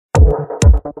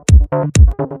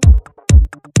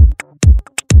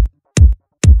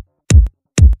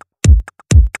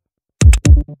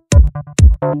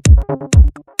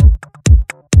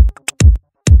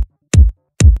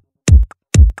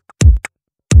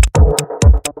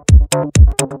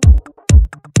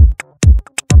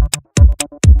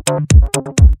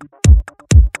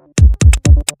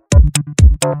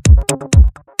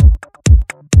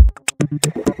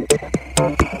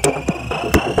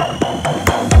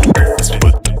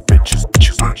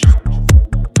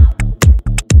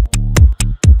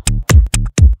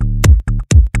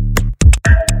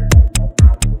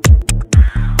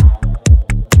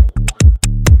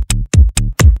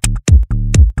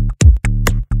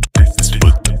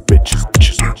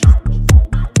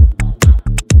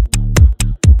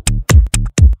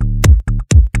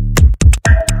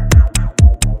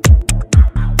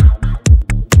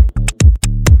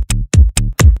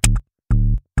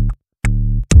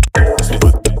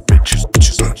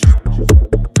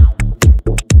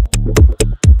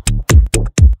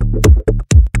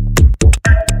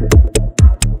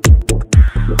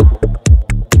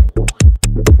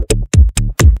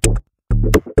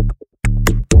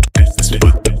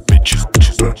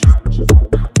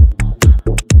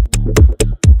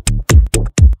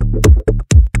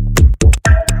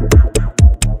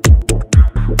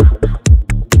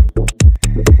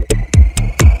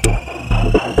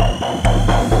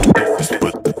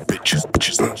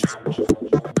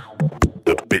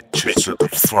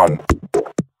front.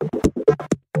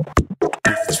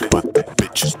 This is what the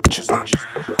bitches are.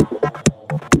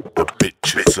 The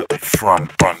bitches at the front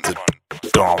on the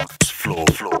dance floor.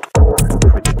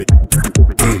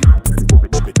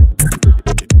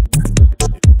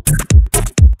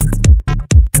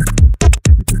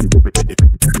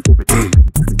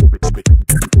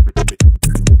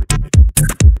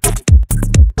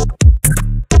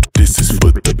 This is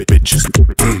what the bitches.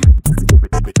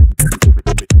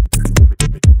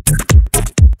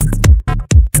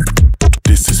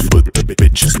 This is what the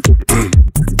bitches.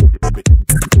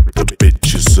 The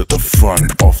bitches at the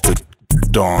front of the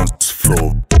dance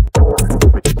floor.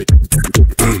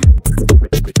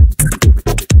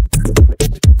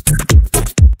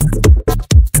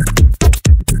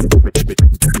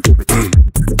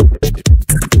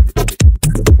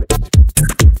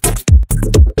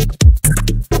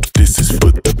 This is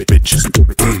what the bitches.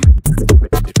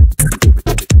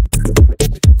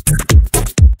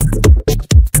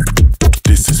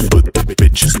 This is what the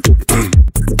bitches.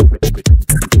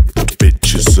 The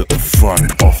bitches at the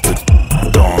front of the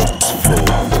dance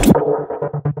floor.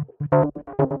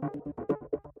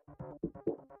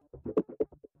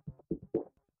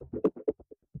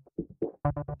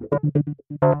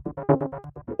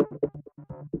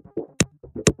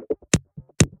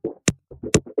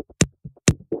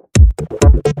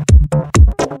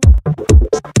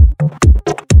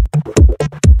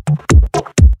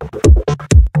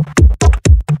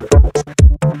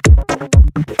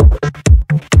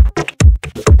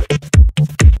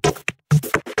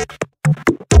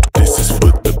 This is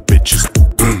what the bitches.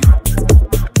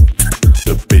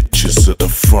 The bitches at the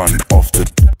front of the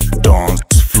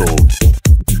dance floor.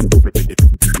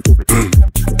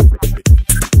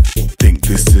 Think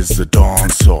this is the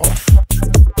dance off.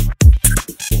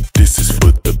 This is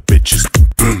what the bitches.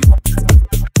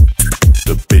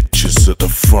 The bitches at the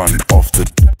front of the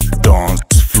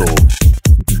dance floor.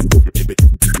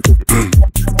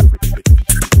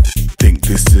 Think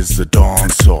this is the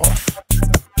dance off.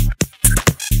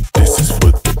 This is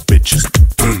what the bitches.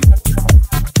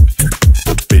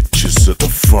 The bitches at the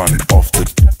front of the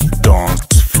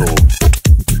dance floor.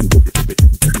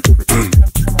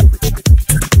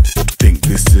 Think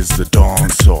this is the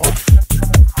dance off.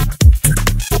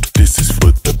 This is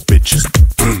what the bitches.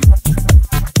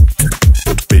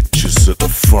 The bitches at the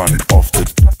front of the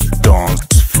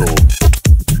dance floor.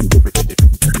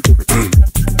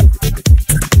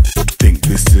 Think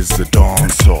this is the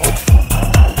dance off.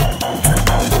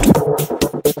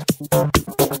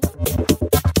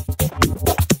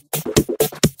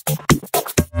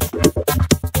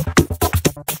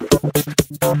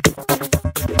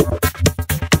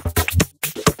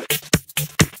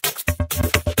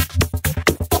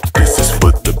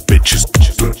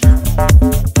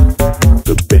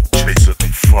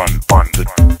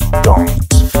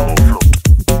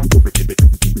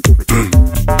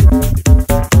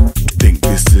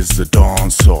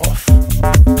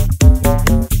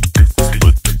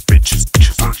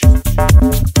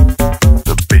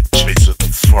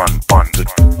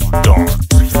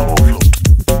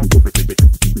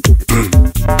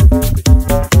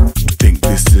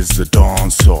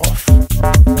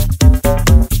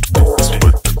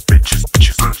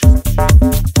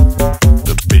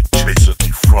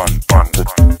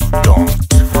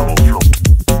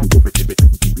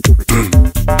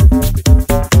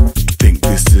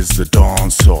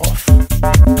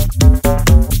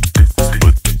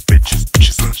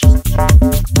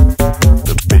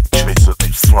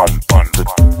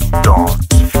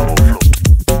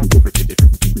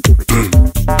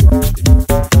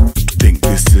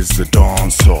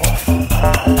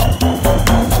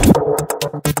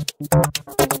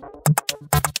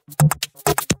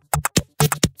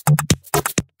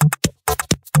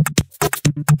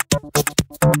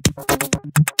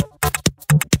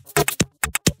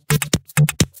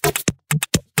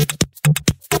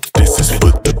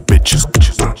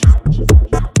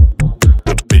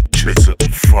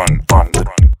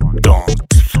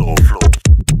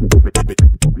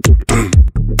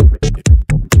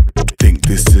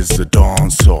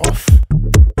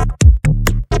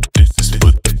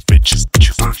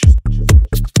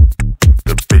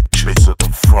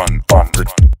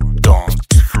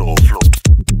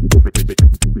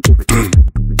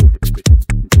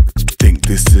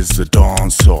 is the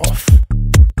dance off.